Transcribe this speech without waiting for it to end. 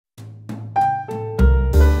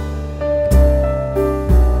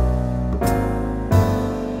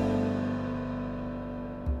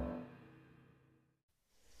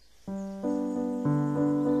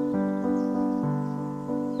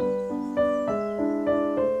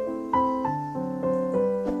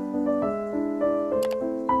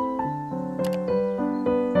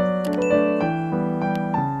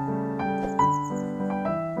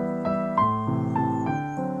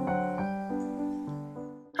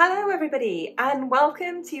Hello everybody and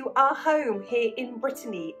welcome to our home here in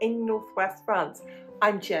Brittany in northwest France.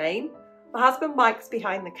 I'm Jane, my husband Mike's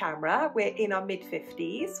behind the camera. We're in our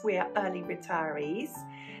mid-50s, we're early retirees,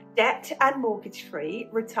 debt and mortgage free,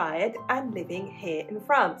 retired and living here in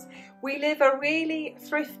France. We live a really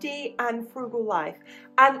thrifty and frugal life,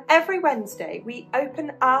 and every Wednesday we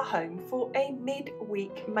open our home for a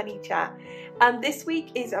mid-week money chat. And this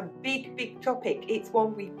week is a big topic. It's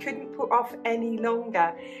one we couldn't put off any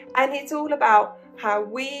longer, and it's all about how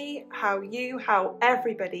we, how you, how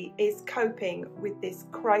everybody is coping with this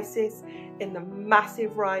crisis in the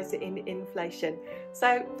massive rise in inflation.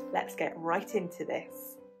 So let's get right into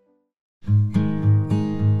this.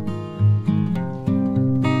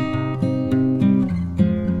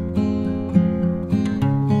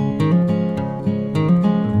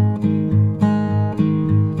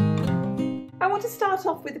 Start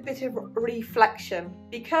off with a bit of reflection,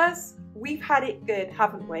 because we've had it good,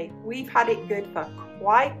 haven't we? We've had it good for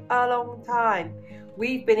quite a long time.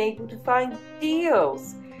 We've been able to find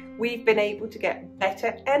deals. We've been able to get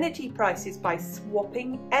better energy prices by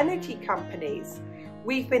swapping energy companies.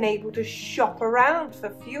 We've been able to shop around for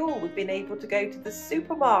fuel. We've been able to go to the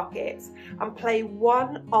supermarkets and play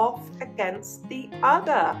one off against the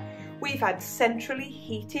other. We've had centrally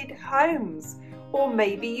heated homes. Or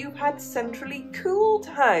maybe you've had centrally cooled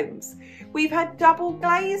homes. We've had double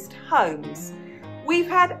glazed homes. We've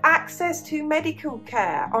had access to medical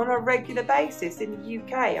care on a regular basis in the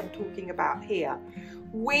UK, I'm talking about here.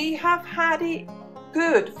 We have had it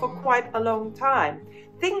good for quite a long time.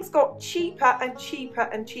 Things got cheaper and cheaper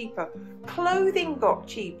and cheaper. Clothing got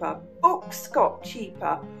cheaper, books got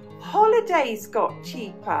cheaper, holidays got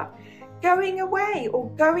cheaper. Going away or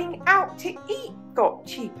going out to eat got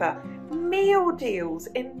cheaper. Meal deals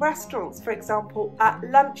in restaurants, for example, at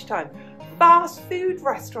lunchtime. Fast food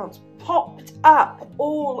restaurants popped up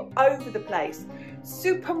all over the place.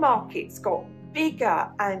 Supermarkets got bigger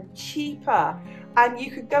and cheaper, and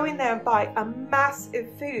you could go in there and buy a mass of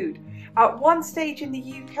food. At one stage in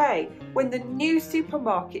the UK, when the new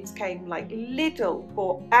supermarkets came like Lidl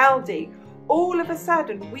or Aldi, all of a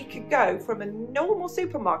sudden we could go from a normal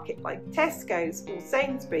supermarket like Tesco's or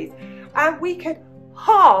Sainsbury's and we could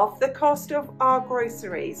halve the cost of our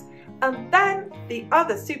groceries, and then the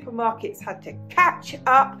other supermarkets had to catch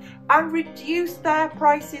up and reduce their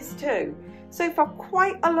prices too. So for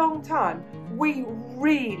quite a long time we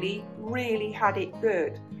really had it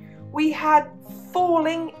good. We had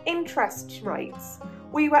falling interest rates.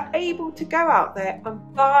 We were able to go out there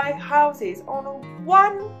and buy houses on a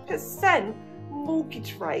 1%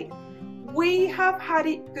 mortgage rate. We have had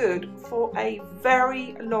it good for a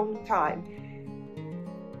very long time.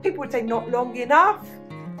 People would say not long enough,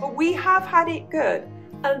 but we have had it good.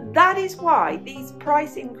 And that is why these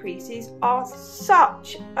price increases are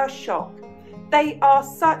such a shock. They are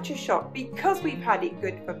such a shock because we've had it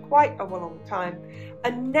good for quite a long time.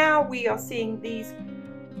 And now we are seeing these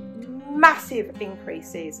massive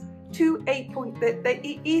increases to a point that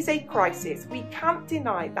it is a crisis. We can't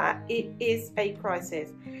deny that it is a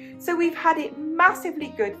crisis. So we've had it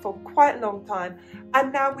massively good for quite a long time,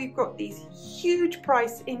 and now we've got these huge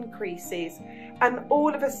price increases, and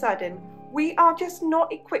all of a sudden we are just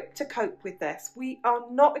not equipped to cope with this. We are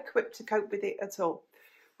not equipped to cope with it at all,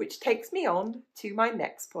 which takes me on to my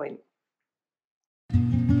next point.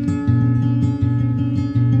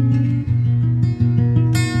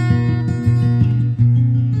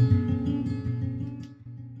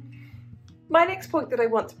 My next point that I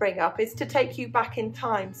want to bring up is to take you back in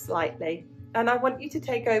time slightly, and I want you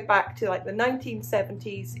to go back to like the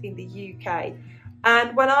 1970s in the UK.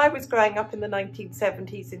 And when I was growing up in the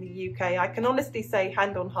 1970s in the UK, I can honestly say,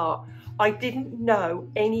 hand on heart, I didn't know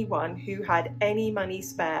anyone who had any money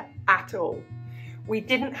spare at all. We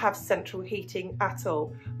didn't have central heating at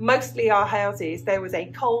all. Mostly our houses, there was a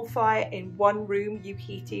coal fire in one room, you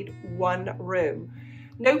heated one room.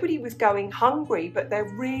 Nobody was going hungry, but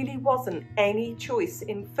there really wasn't any choice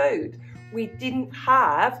in food. We didn't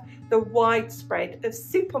have the widespread of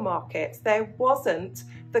supermarkets. There wasn't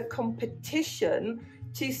the competition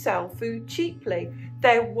to sell food cheaply.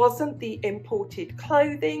 There wasn't the imported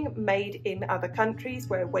clothing made in other countries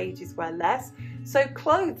where wages were less. So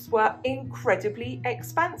clothes were incredibly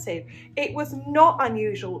expensive. It was not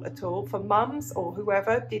unusual at all for mums or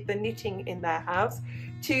whoever did the knitting in their house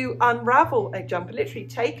to unravel a jumper, literally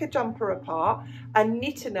take a jumper apart and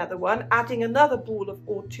knit another one, adding another ball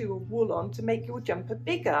or two of wool on to make your jumper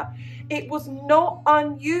bigger. It was not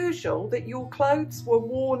unusual that your clothes were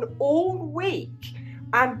worn all week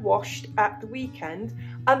and washed at the weekend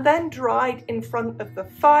and then dried in front of the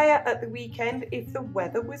fire at the weekend if the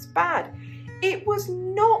weather was bad. It was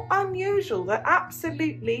not unusual that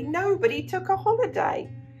absolutely nobody took a holiday.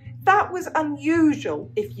 That was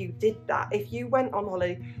unusual if you did that, if you went on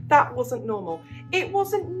holiday. That wasn't normal. It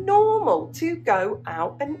wasn't normal to go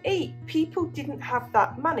out and eat. People didn't have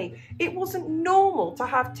that money. It wasn't normal to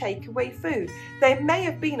have takeaway food. There may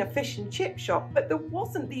have been a fish and chip shop, but there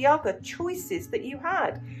wasn't the other choices that you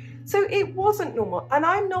had. So it wasn't normal. And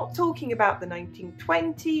I'm not talking about the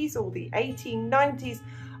 1920s or the 1890s.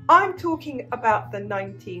 I'm talking about the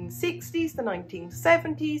 1960s, the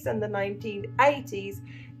 1970s and the 1980s,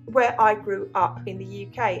 where I grew up in the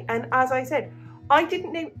UK. And as I said, I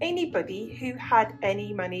didn't know anybody who had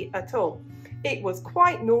any money at all. It was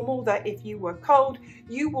quite normal that if you were cold,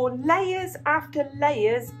 you wore layers after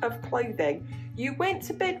layers of clothing. You went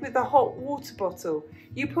to bed with a hot water bottle.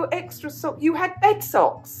 You put extra socks. You had bed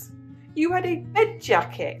socks. You had a bed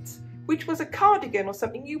jacket, which was a cardigan or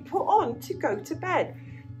something you put on to go to bed.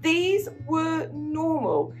 These were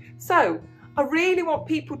normal. So I really want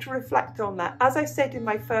people to reflect on that. As I said in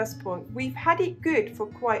my first point, we've had it good for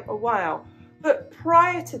quite a while. But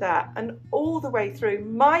prior to that and all the way through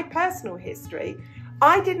my personal history,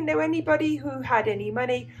 I didn't know anybody who had any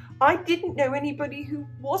money. I didn't know anybody who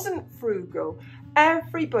wasn't frugal.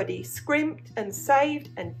 Everybody scrimped and saved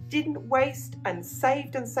and didn't waste and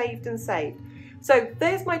saved and saved and saved. So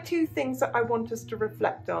there's my two things that I want us to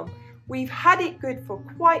reflect on. We've had it good for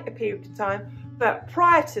quite a period of time, but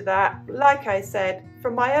prior to that, like I said,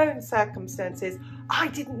 from my own circumstances, I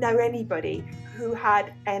didn't know anybody who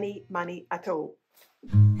had any money at all.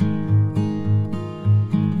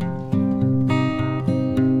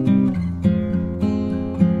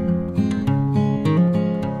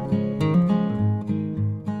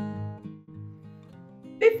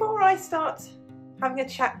 Before I start having a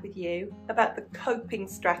chat with you about the coping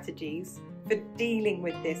strategies for dealing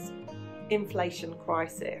with this inflation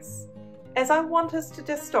crisis, as I want us to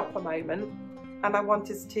just stop a moment and I want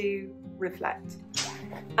us to reflect.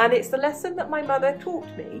 And it's the lesson that my mother taught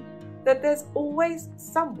me, that there's always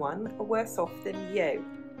someone worse off than you.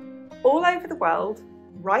 All over the world,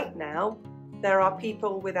 right now, there are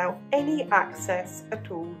people without any access at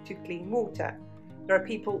all to clean water. There are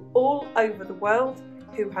people all over the world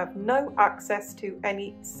who have no access to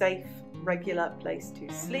any safe, regular place to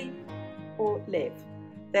sleep or live.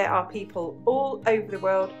 There are people all over the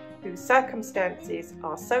world whose circumstances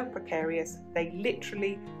are so precarious they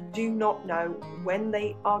literally do not know when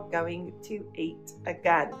they are going to eat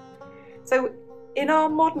again. So in our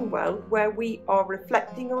modern world, where we are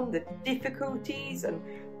reflecting on the difficulties and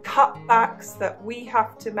cutbacks that we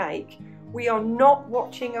have to make, we are not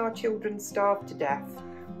watching our children starve to death.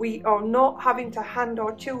 We are not having to hand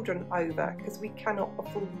our children over because we cannot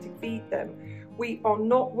afford to feed them. We are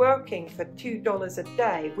not working for $2 a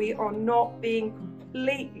day. We are not being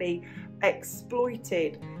completely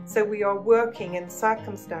exploited. So we are working in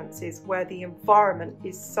circumstances where the environment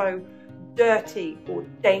is so dirty or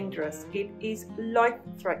dangerous. It is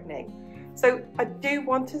life-threatening. So I do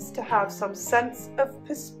want us to have some sense of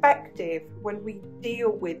perspective when we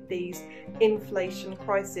deal with these inflation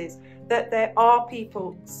crises, that there are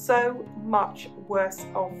people so much worse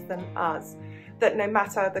off than us, that no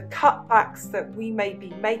matter the cutbacks that we may be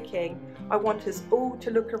making, I want us all to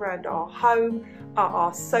look around our home, at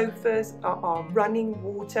our sofas, at our running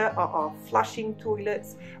water, at our flushing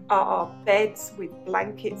toilets, at our beds with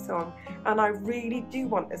blankets on. And I really do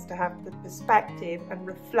want us to have the perspective and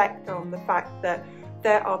reflect on the fact that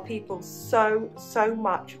there are people so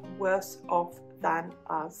much worse off than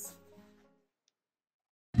us.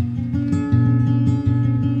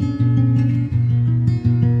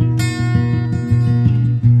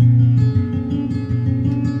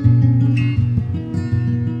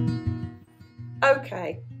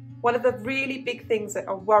 Okay, one of the really big things that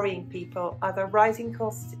are worrying people are the rising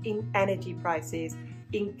costs in energy prices,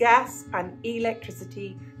 in gas and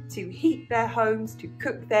electricity, to heat their homes, to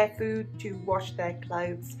cook their food, to wash their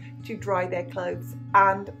clothes, to dry their clothes,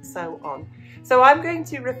 and so on. So I'm going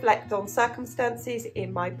to reflect on circumstances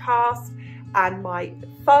in my past and my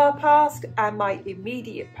far past and my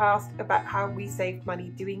immediate past about how we saved money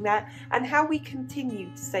doing that and how we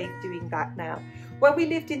continue to save doing that now. When we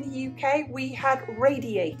lived in the UK, we had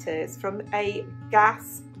radiators from a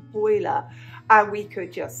gas boiler, and we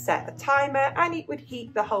could just set a timer and it would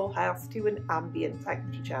heat the whole house to an ambient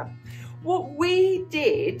temperature. What we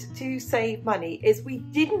did to save money is we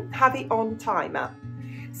didn't have it on timer.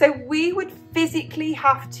 So we would physically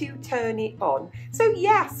have to turn it on. So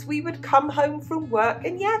yes, we would come home from work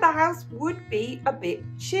and yeah, the house would be a bit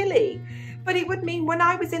chilly, but it would mean when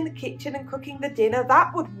I was in the kitchen and cooking the dinner,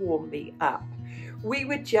 that would warm me up. we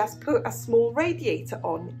would just put a small radiator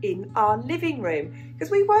on in our living room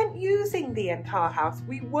because we weren't using the entire house.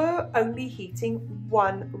 We were only heating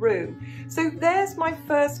one room. So there's my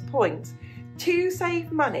first point. To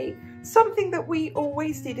save money, something that we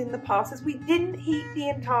always did in the past is we didn't heat the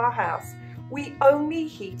entire house. We only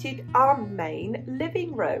heated our main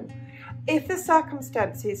living room. If the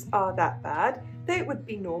circumstances are that bad, then it would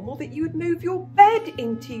be normal that you would move your bed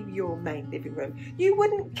into your main living room. You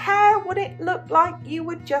wouldn't care what it looked like, you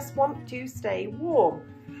would just want to stay warm.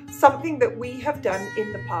 Something that we have done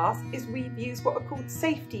in the past is we've used what are called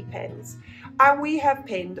safety pins, and we have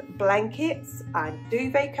pinned blankets and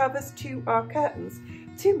duvet covers to our curtains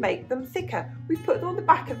to make them thicker. We put them on the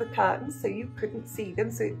back of the curtains so you couldn't see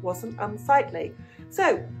them, so it wasn't unsightly.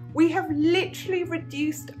 So we have literally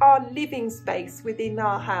reduced our living space within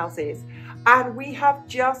our houses, and we have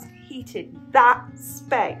just heated that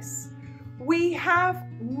space. We have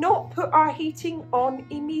not put our heating on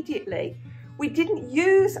immediately. We didn't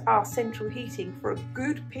use our central heating for a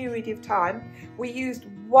good period of time. We used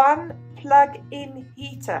one plug-in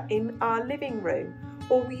heater in our living room,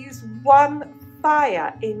 or we used one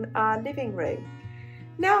fire in our living room.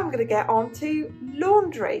 Now I'm going to get on to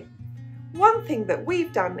laundry. One thing that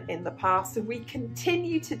we've done in the past, and we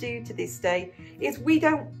continue to do to this day, is we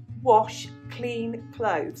don't wash clean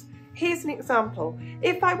clothes. Here's an example.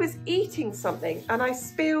 If I was eating something and I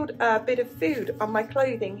spilled a bit of food on my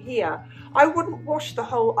clothing here, I wouldn't wash the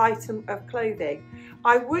whole item of clothing.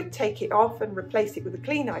 I would take it off and replace it with a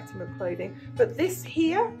clean item of clothing, but this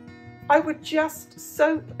here, I would just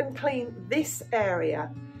soap and clean this area.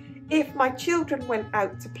 If my children went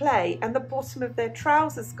out to play and the bottom of their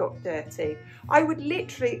trousers got dirty, I would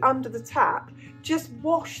literally, under the tap, just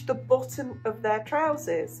wash the bottom of their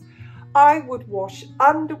trousers. I would wash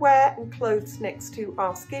underwear and clothes next to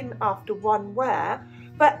our skin after one wear,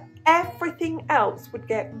 but everything else would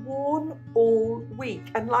get worn all week.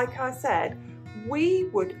 And like I said, we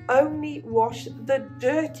would only wash the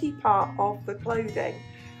dirty part of the clothing.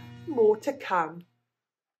 More to come.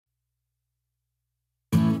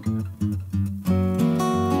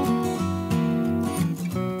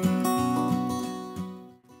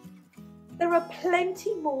 There are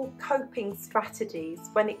plenty more coping strategies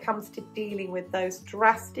when it comes to dealing with those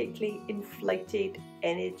drastically inflated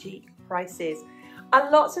energy prices. And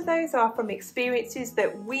lots of those are from experiences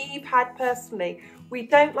that we've had personally. We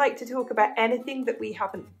don't like to talk about anything that we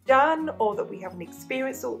haven't done or that we haven't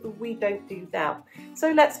experienced or that we don't do now.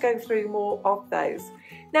 So let's go through more of those.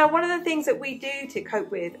 Now, one of the things that we do to cope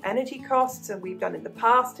with energy costs, and we've done in the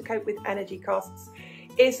past to cope with energy costs,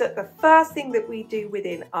 is that the first thing that we do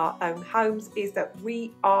within our own homes is that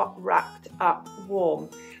we are wrapped up warm.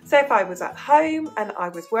 So if I was at home and I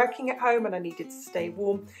was working at home and I needed to stay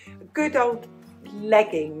warm, good old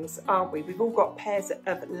leggings, aren't we? We've all got pairs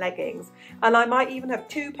of leggings, and I might even have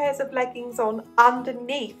 2 pairs of leggings on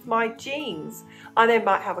underneath my jeans. I then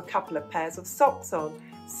might have a couple of pairs of socks on,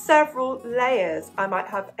 several layers. I might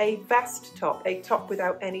have a vest top, a top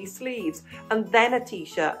without any sleeves, and then a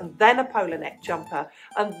t-shirt, and then a polo neck jumper,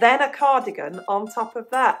 and then a cardigan on top of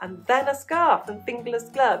that, and then a scarf and fingerless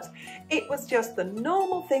gloves. It was just the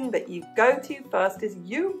normal thing that you go to first, is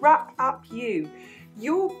you wrap up you.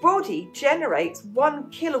 Your body generates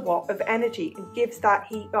 1 kilowatt of energy and gives that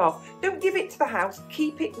heat off. Don't give it to the house,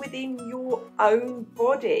 keep it within your own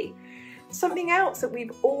body. Something else that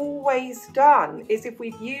we've always done is if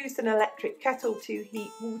we've used an electric kettle to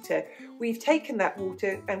heat water, we've taken that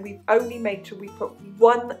water and we've only made sure we put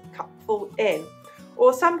 1 cupful in.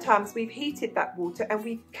 Or sometimes we've heated that water and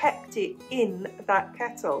we've kept it in that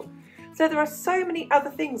kettle. So there are so many other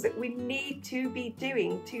things that we need to be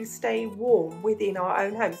doing to stay warm within our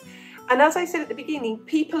own homes. And as I said at the beginning,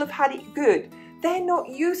 people have had it good. They're not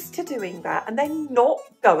used to doing that and they're not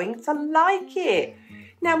going to like it.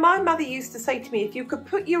 Now, my mother used to say to me, if you could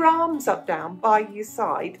put your arms up down by your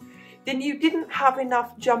side, then you didn't have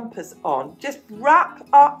enough jumpers on. Just wrap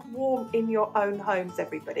up warm in your own homes,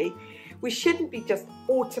 everybody. We shouldn't be just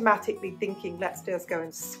automatically thinking, let's just go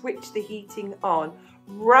and switch the heating on.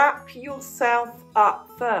 Wrap yourself up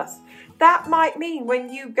first. That might mean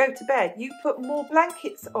when you go to bed, you put more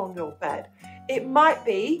blankets on your bed. It might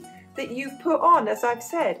be that you've put on, as I've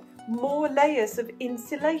said, more layers of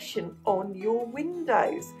insulation on your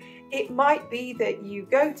windows. It might be that you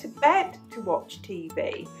go to bed to watch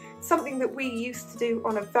TV. Something that we used to do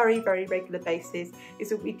on a very, very regular basis is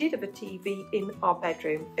that we did have a TV in our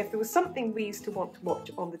bedroom. If there was something we used to want to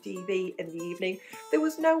watch on the TV in the evening, there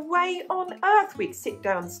was no way on earth we'd sit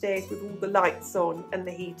downstairs with all the lights on and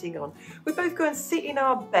the heating on. We'd both go and sit in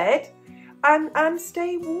our bed and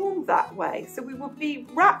stay warm that way. So we would be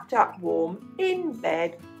wrapped up warm in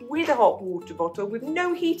bed with a hot water bottle, with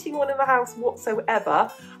no heating on in the house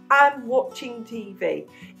whatsoever, and watching TV.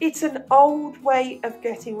 It's an old way of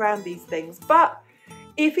getting around these things, but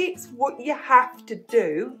if it's what you have to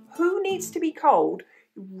do, who needs to be cold?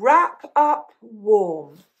 Wrap up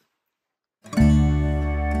warm.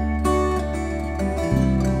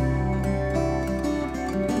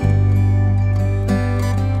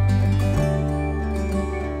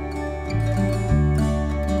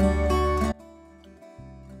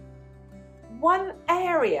 One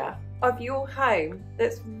area of your home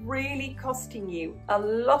that's really costing you a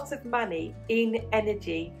lot of money in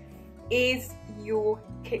energy is your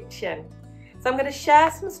kitchen. So I'm going to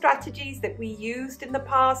share some strategies that we used in the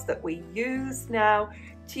past, that we use now,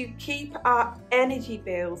 to keep our energy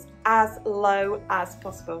bills as low as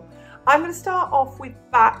possible. I'm going to start off with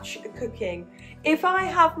batch cooking. If I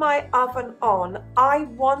have my oven on, I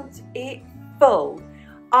want it full.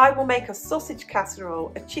 I will make a sausage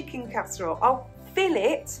casserole, a chicken casserole. I'll fill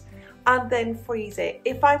it and then freeze it.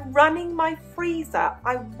 If I'm running my freezer,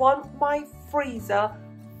 I want my freezer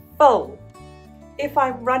full. If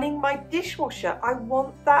I'm running my dishwasher, I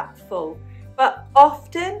want that full. But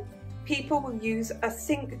often people will use a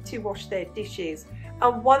sink to wash their dishes.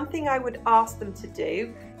 And one thing I would ask them to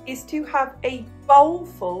do is to have a bowl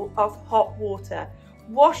full of hot water.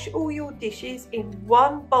 Wash all your dishes in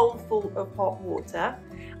one bowl full of hot water,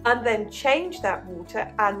 and then change that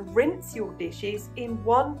water and rinse your dishes in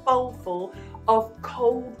one bowl full of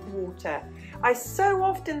cold water. I so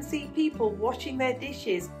often see people washing their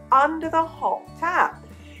dishes under the hot tap.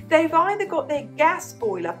 They've either got their gas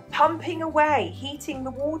boiler pumping away, heating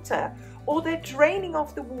the water, or they're draining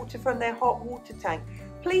off the water from their hot water tank.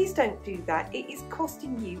 Please don't do that. It is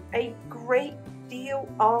costing you a great deal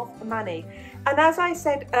of money. And as I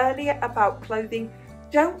said earlier about clothing,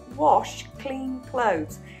 don't wash clean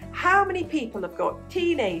clothes. How many people have got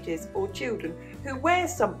teenagers or children who wear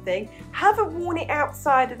something, haven't worn it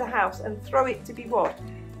outside of the house and throw it to be washed?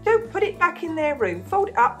 Don't put it back in their room, fold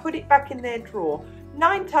it up, put it back in their drawer.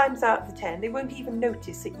 9 times out of 10, they won't even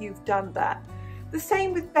notice that you've done that. The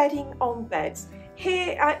same with bedding on beds.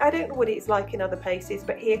 Here, I don't know what it's like in other places,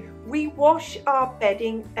 but here we wash our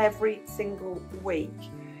bedding every single week.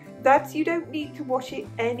 You don't need to wash it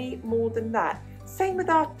any more than that. Same with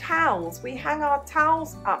our towels. We hang our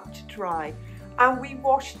towels up to dry and we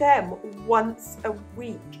wash them once a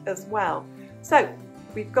week as well. So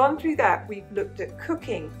we've gone through that. We've looked at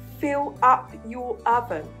cooking. Fill up your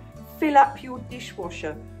oven. Fill up your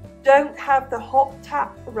dishwasher. Don't have the hot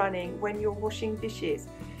tap running when you're washing dishes.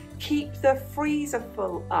 Keep the freezer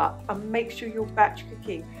full up and make sure you're batch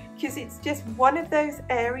cooking, because it's just one of those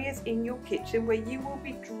areas in your kitchen where you will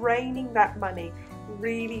be draining that money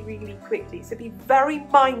really, really quickly. So be very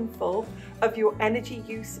mindful of your energy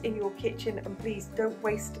use in your kitchen, and please don't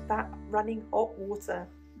waste that running hot water.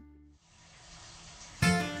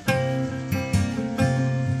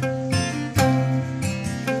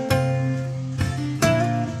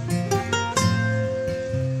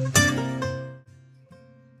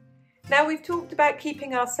 Now we've talked about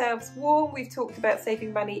keeping ourselves warm, we've talked about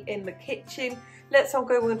saving money in the kitchen. Let's all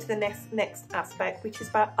go on to the next aspect, which is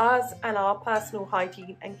about us and our personal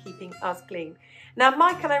hygiene and keeping us clean. Now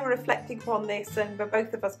Mike and I were reflecting upon this, and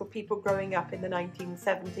both of us were people growing up in the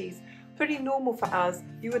 1970s. Pretty normal for us.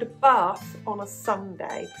 You had a bath on a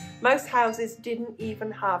Sunday. Most houses didn't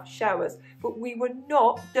even have showers, but we were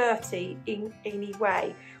not dirty in any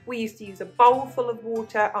way. We used to use a bowl full of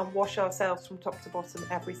water and wash ourselves from top to bottom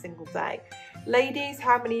every single day. Ladies,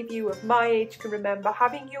 how many of you of my age can remember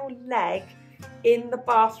having your leg in the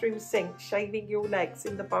bathroom sink, shaving your legs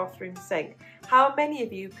in the bathroom sink? How many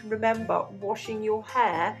of you can remember washing your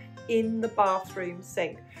hair in the bathroom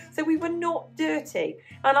sink? So we were not dirty,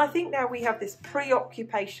 and I think now we have this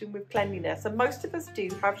preoccupation with cleanliness, and most of us do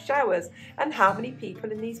have showers. And how many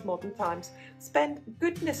people in these modern times spend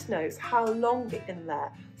goodness knows how long in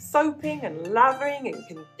there, soaping and lathering and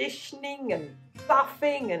conditioning and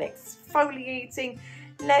buffing and exfoliating?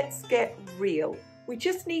 Let's get real. We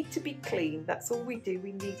just need to be clean. That's all we do.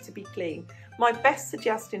 We need to be clean. My best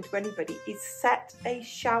suggestion to anybody is set a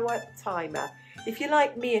shower timer. If you're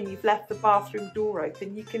like me and you've left the bathroom door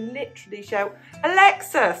open, you can literally shout,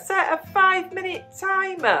 "Alexa, set a 5-minute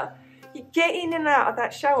timer." You get in and out of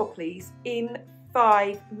that shower, please, in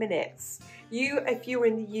 5 minutes. If you're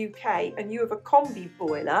in the UK and you have a combi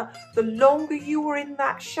boiler, the longer you are in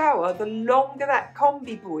that shower, the longer that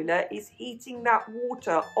combi boiler is heating that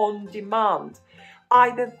water on demand.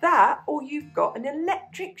 Either that or you've got an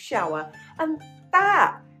electric shower, and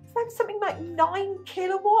that something like 9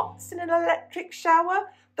 kilowatts in an electric shower.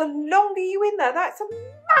 The longer you're in there, that's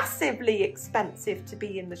massively expensive to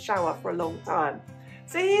be in the shower for a long time.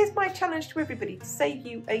 So here's my challenge to everybody to save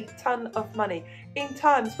you a ton of money in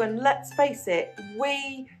times when, let's face it,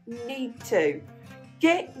 we need to.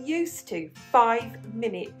 Get used to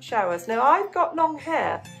 5-minute showers. Now I've got long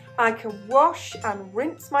hair. I can wash and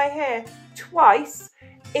rinse my hair twice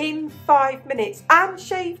in 5 minutes and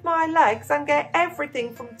shave my legs and get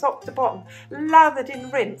everything from top to bottom lathered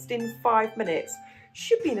and rinsed in 5 minutes.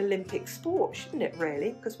 Should be an Olympic sport, shouldn't it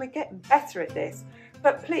really? Because we're getting better at this.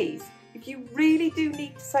 But please, if you really do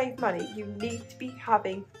need to save money, you need to be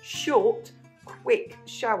having short, quick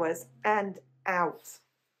showers and out.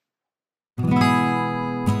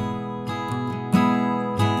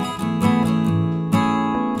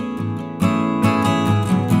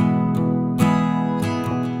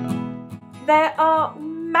 There are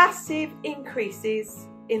massive increases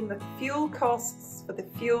in the fuel costs for the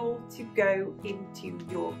fuel to go into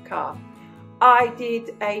your car. I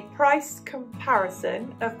did a price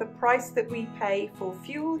comparison of the price that we pay for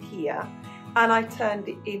fuel here, and I turned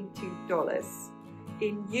it into dollars.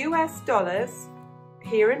 In US dollars,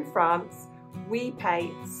 here in France, we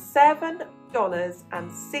pay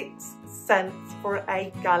 $7.06 for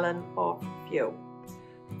a gallon of fuel.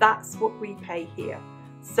 That's what we pay here.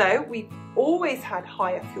 So we've always had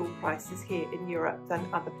higher fuel prices here in Europe than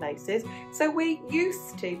other places. So we're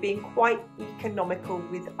used to being quite economical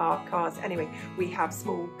with our cars. Anyway, we have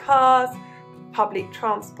small cars, public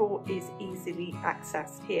transport is easily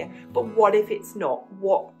accessed here. But what if it's not?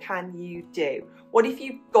 What can you do? What if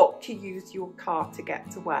you've got to use your car to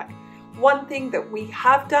get to work? One thing that we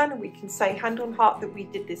have done, and we can say hand on heart that we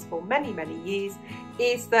did this for many, many years,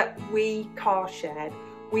 is that we car shared.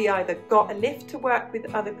 We either got a lift to work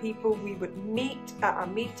with other people, we would meet at a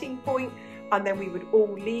meeting point, and then we would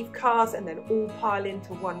all leave cars and then all pile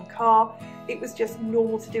into one car. It was just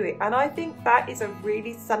normal to do it. And I think that is a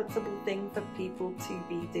really sensible thing for people to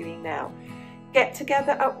be doing now. Get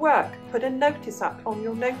together at work, put a notice up on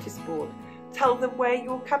your notice board. Tell them where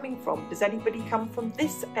you're coming from. Does anybody come from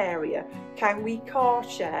this area? Can we car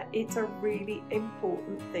share? It's a really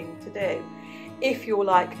important thing to do. If you're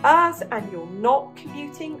like us and you're not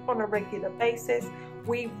commuting on a regular basis,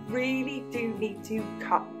 we really do need to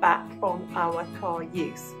cut back on our car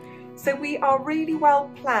use. So we are really well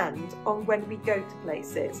planned on when we go to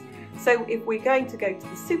places. So if we're going to go to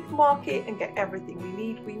the supermarket and get everything we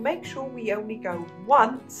need, we make sure we only go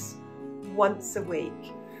once a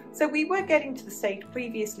week. So we were getting to the stage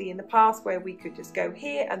previously in the past where we could just go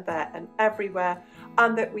here and there and everywhere,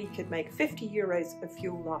 and that we could make 50 euros of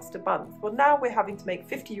fuel last a month. Well, now we're having to make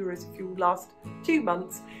 50 euros of fuel last 2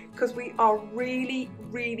 months because we are really,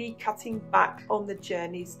 really cutting back on the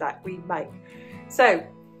journeys that we make. So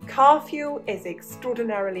car fuel is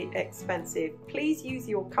extraordinarily expensive. Please use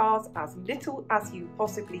your cars as little as you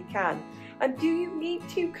possibly can. And do you need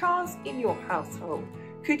 2 cars in your household?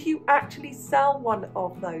 Could you actually sell one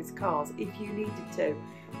of those cars if you needed to?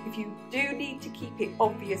 If you do need to keep it,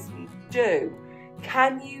 obviously do.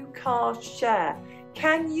 Can you car share?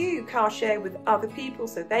 Can you car share with other people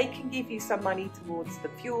so they can give you some money towards the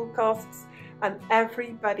fuel costs, and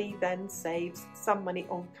everybody then saves some money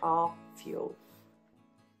on car fuel?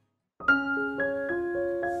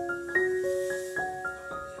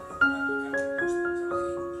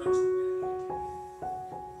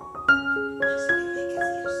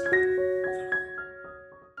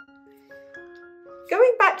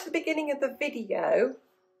 Going back to the beginning of the video,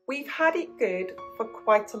 we've had it good for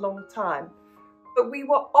quite a long time, but we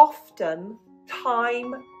were often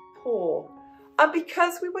time poor. And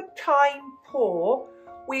because we were time poor,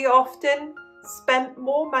 we often spent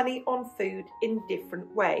more money on food in different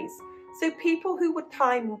ways. So people who were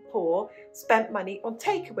time poor spent money on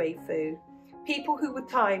takeaway food. People who were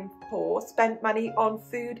time poor spent money on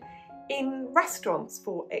food in restaurants,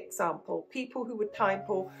 for example. People who were time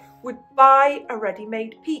poor would buy a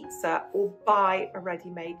ready-made pizza or buy a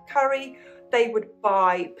ready-made curry. They would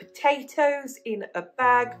buy potatoes in a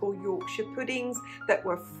bag or Yorkshire puddings that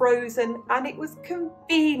were frozen, and it was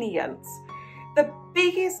convenience. The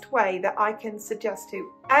biggest way that I can suggest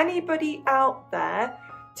to anybody out there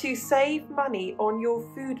to save money on your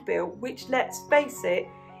food bill, which, let's face it,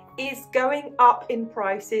 is going up in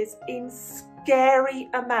prices in scary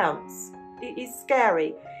amounts. It is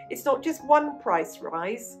scary. It's not just one price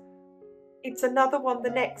rise, it's another one the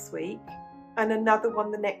next week and another one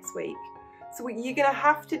the next week. So what you're going to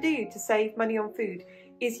have to do to save money on food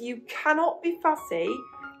is you cannot be fussy.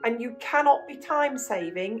 and you cannot be time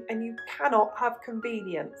saving and you cannot have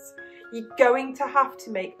convenience. You're going to have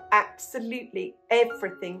to make absolutely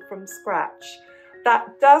everything from scratch.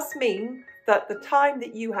 That does mean that the time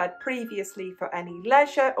that you had previously for any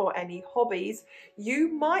leisure or any hobbies, you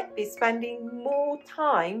might be spending more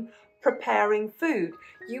time preparing food.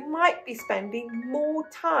 You might be spending more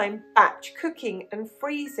time batch cooking and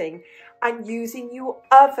freezing and using your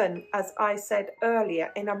oven, as I said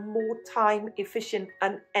earlier, in a more time efficient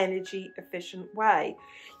and energy efficient way.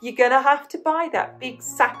 You're going to have to buy that big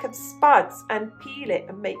sack of spuds and peel it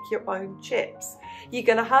and make your own chips. You're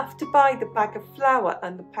going to have to buy the bag of flour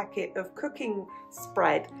and the packet of cooking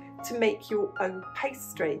spread to make your own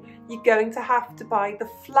pastry. You're going to have to buy the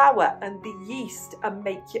flour and the yeast and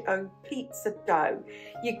make your own pizza dough.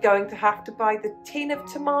 You're going to have to buy the tin of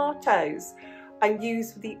tomatoes and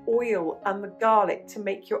use the oil and the garlic to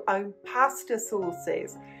make your own pasta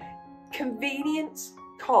sauces. Convenience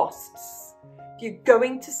costs. If you're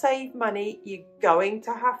going to save money, you're going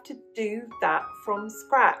to have to do that from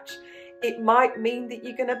scratch. It might mean that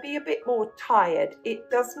you're going to be a bit more tired. It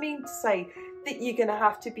does mean to say that you're going to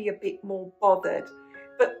have to be a bit more bothered.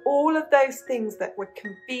 But all of those things that were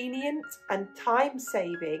convenient and time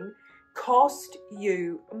saving cost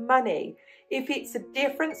you money. If it's a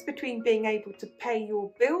difference between being able to pay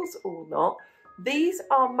your bills or not, these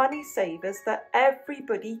are money savers that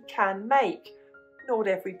everybody can make. Not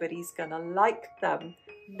everybody's going to like them.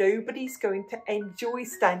 Nobody's going to enjoy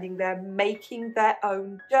standing there making their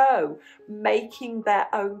own dough, making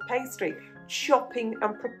their own pastry, chopping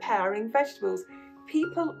and preparing vegetables.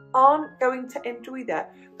 People aren't going to enjoy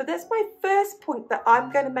that. But that's my first point that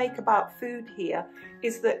I'm going to make about food here,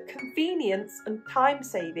 is that convenience and time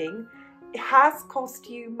saving has cost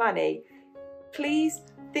you money. Please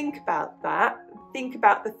think about that. Think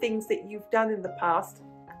about the things that you've done in the past.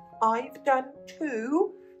 I've done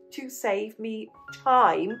too, to save me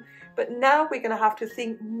time, but now we're going to have to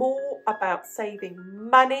think more about saving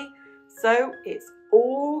money. So it's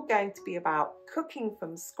all going to be about cooking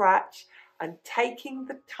from scratch and taking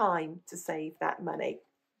the time to save that money.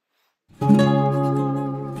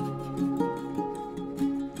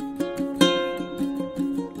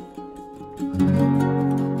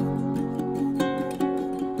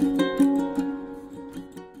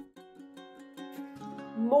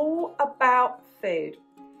 More about food.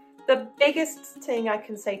 The biggest thing I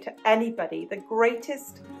can say to anybody, the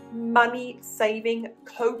greatest money saving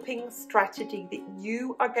coping strategy that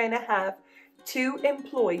you are going to have to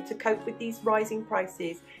employ to cope with these rising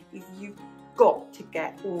prices is you've got to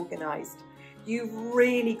get organised. You've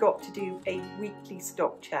really got to do a weekly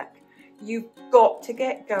stock check. You've got to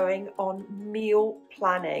get going on meal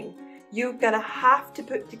planning. You're going to have to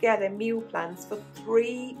put together meal plans for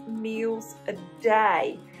 3 meals a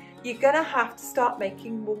day. You're going to have to start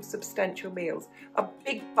making more substantial meals. A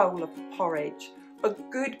big bowl of porridge, a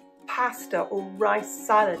good pasta or rice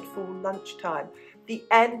salad for lunchtime. The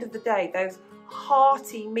end of the day, those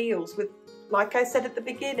hearty meals with, like I said at the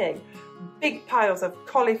beginning, big piles of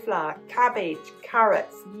cauliflower, cabbage,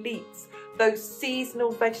 carrots, leeks, those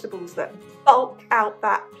seasonal vegetables that bulk out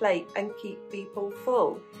that plate and keep people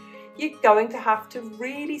full. You're going to have to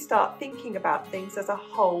really start thinking about things as a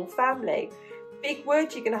whole family. Big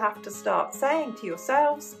word you're going to have to start saying to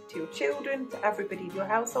yourselves, to your children, to everybody in your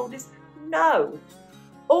household is no.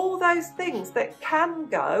 All those things that can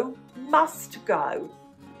go must go.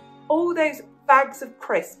 All those bags of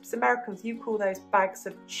crisps, Americans, you call those bags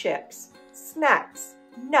of chips, snacks,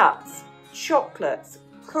 nuts, chocolates,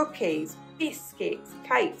 cookies, biscuits,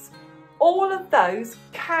 cakes, all of those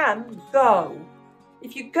can go.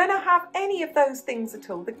 If you're going to have any of those things at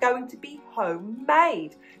all, they're going to be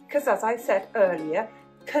homemade. Because as I said earlier,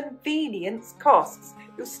 convenience costs.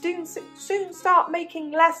 You'll soon start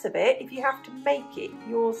making less of it if you have to make it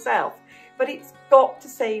yourself. But it's got to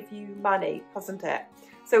save you money, hasn't it?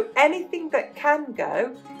 So anything that can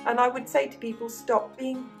go, and I would say to people, stop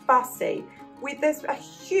being fussy. There's a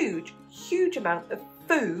huge, huge amount of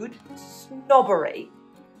food snobbery.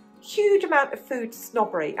 Huge amount of food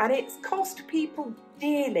snobbery, and it's cost people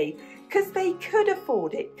dearly because they could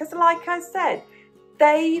afford it, because like I said,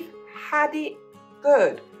 they've had it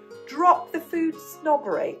good. Drop the food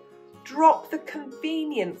snobbery, drop the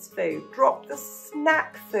convenience food, drop the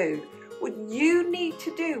snack food. What you need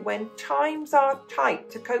to do when times are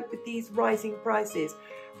tight to cope with these rising prices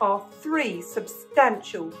are 3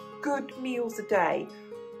 substantial good meals a day.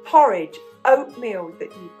 Porridge, oatmeal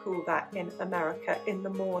that you call that in America, in the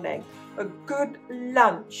morning, a good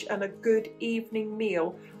lunch and a good evening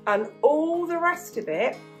meal, and all the rest of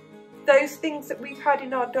it, those things that we've had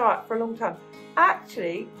in our diet for a long time,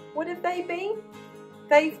 actually, what have they been?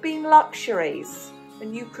 they've been luxuries,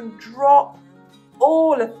 and you can drop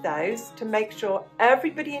all of those to make sure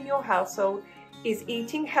everybody in your household is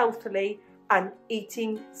eating healthily and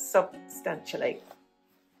eating substantially.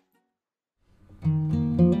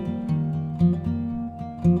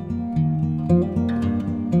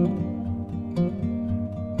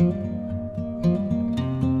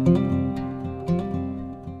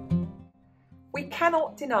 We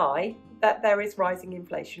cannot deny that there is rising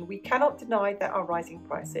inflation. We cannot deny there are rising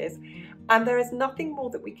prices, and there is nothing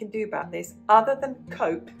more that we can do about this other than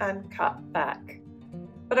cope and cut back.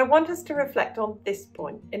 But I want us to reflect on this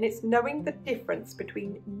point, and it's knowing the difference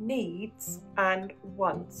between needs and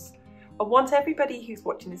wants. I want everybody who's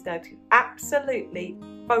watching this now to absolutely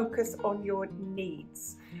focus on your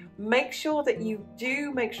needs. Make sure that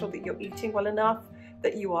you're eating well enough,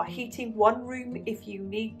 that you are heating one room if you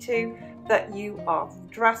need to, that you are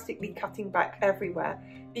drastically cutting back everywhere.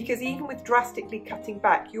 Because even with drastically cutting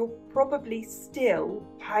back, you're probably still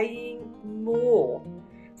paying more.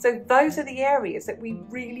 So those are the areas that we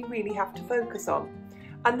really have to focus on.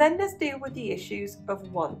 And then let's deal with the issues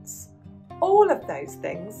of wants. All of those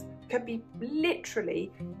things can be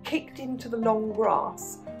literally kicked into the long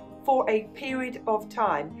grass for a period of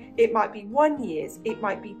time. It might be 1 year, it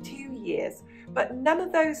might be 2 years, but none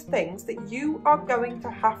of those things that you are going to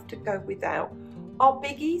have to go without are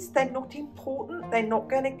biggies. They're not important, they're not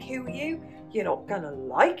going to kill you, you're not going to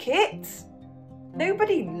like it,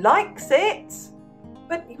 nobody likes it.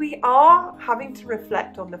 But we are having to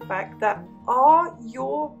reflect on the fact that, are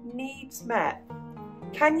your needs met?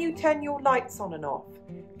 Can you turn your lights on and off?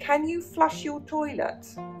 Can you flush your toilet?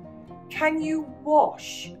 Can you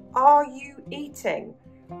wash? Are you eating?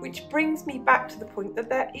 Which brings me back to the point that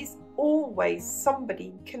there is always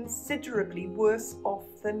somebody considerably worse off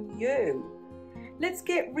than you. Let's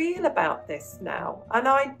get real about this now. And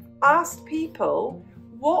I asked people,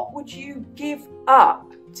 what would you give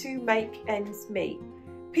up to make ends meet?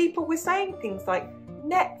 People were saying things like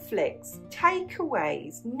Netflix,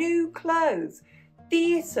 takeaways, new clothes,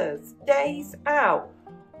 theatres, days out.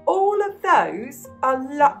 All of those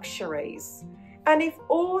are luxuries. And if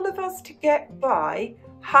all of us to get by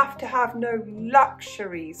have to have no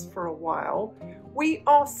luxuries for a while, we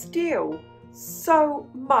are still so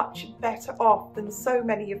much better off than so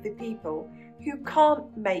many of the people who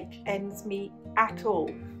can't make ends meet at all,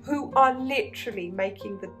 who are literally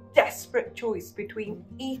making the desperate choice between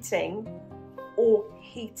eating or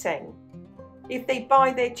heating. If they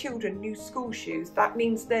buy their children new school shoes, that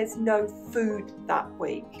means there's no food that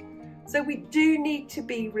week. So we do need to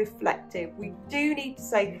be reflective. We do need to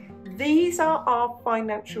say, these are our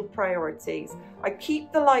financial priorities. I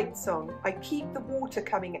keep the lights on. I keep the water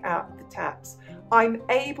coming out of the taps. I'm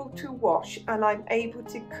able to wash and I'm able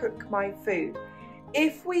to cook my food.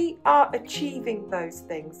 If we are achieving those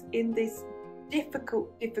things in this difficult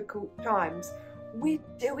times, we're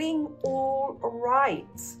doing all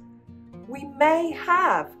right. We may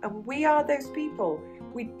have, and we are those people,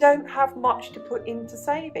 we don't have much to put into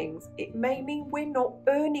savings. It may mean we're not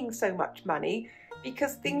earning so much money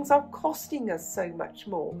because things are costing us so much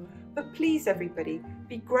more. But please, everybody,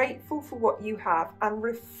 be grateful for what you have and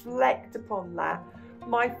reflect upon that.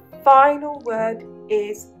 My final word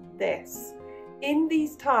is this. In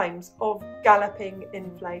these times of galloping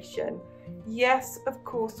inflation, yes, of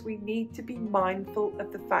course, we need to be mindful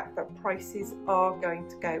of the fact that prices are going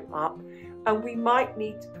to go up, and we might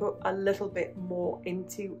need to put a little bit more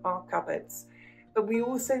into our cupboards. But we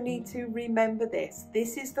also need to remember this.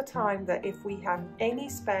 This is the time that if we have any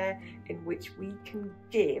spare in which we can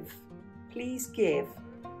give, please give.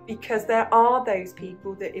 Because there are those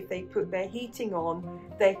people that if they put their heating on,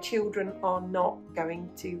 their children are not going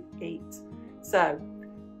to eat. So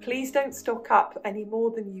please don't stock up any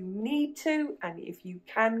more than you need to. And if you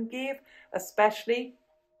can give, especially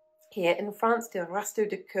here in France, to Restos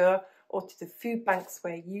du Cœur or to the food banks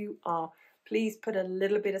where you are, please put a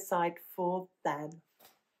little bit aside for them.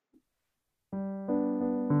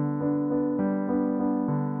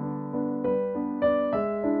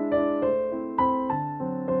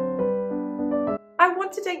 I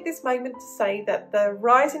want to take this moment to say that the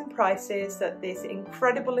rise in prices, that this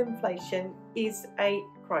incredible inflation is a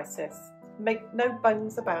crisis. Make no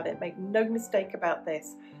bones about it, make no mistake about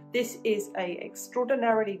this. This is a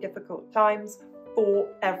extraordinarily difficult times for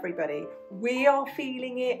everybody. We are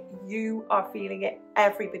feeling it, you are feeling it,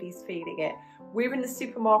 everybody's feeling it. We're in the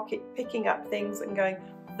supermarket picking up things and going,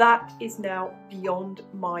 that is now beyond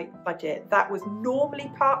my budget. That was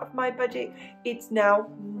normally part of my budget. It's now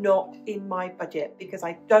not in my budget because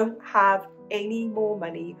I don't have any more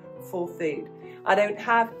money for food. I don't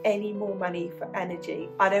have any more money for energy.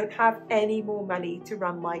 I don't have any more money to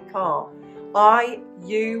run my car.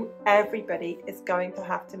 Everybody is going to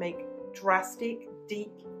have to make drastic,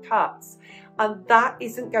 deep cuts. And that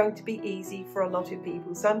isn't going to be easy for a lot of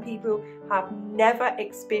people. Some people have never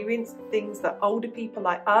experienced things that older people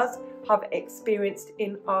like us have experienced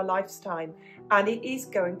in our lifetime. And it is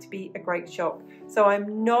going to be a great shock. So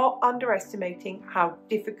I'm not underestimating how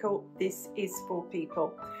difficult this is for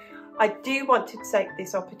people. I do want to take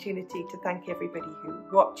this opportunity to thank everybody who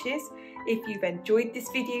watches. If you've enjoyed this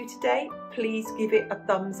video today, please give it a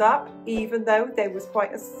thumbs up, even though there was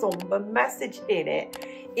quite a somber message in it.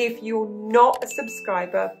 If you're not a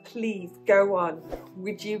subscriber, please go on.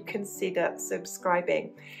 Would you consider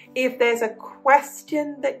subscribing? If there's a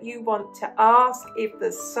question that you want to ask, if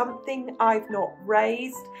there's something I've not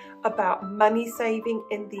raised about money saving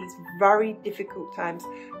in these very difficult times,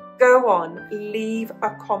 go on, leave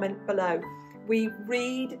a comment below. We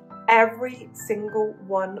read every single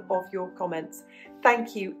one of your comments.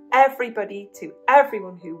 Thank you everybody to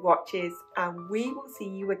everyone who watches, and we will see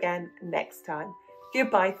you again next time.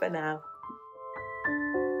 Goodbye for now.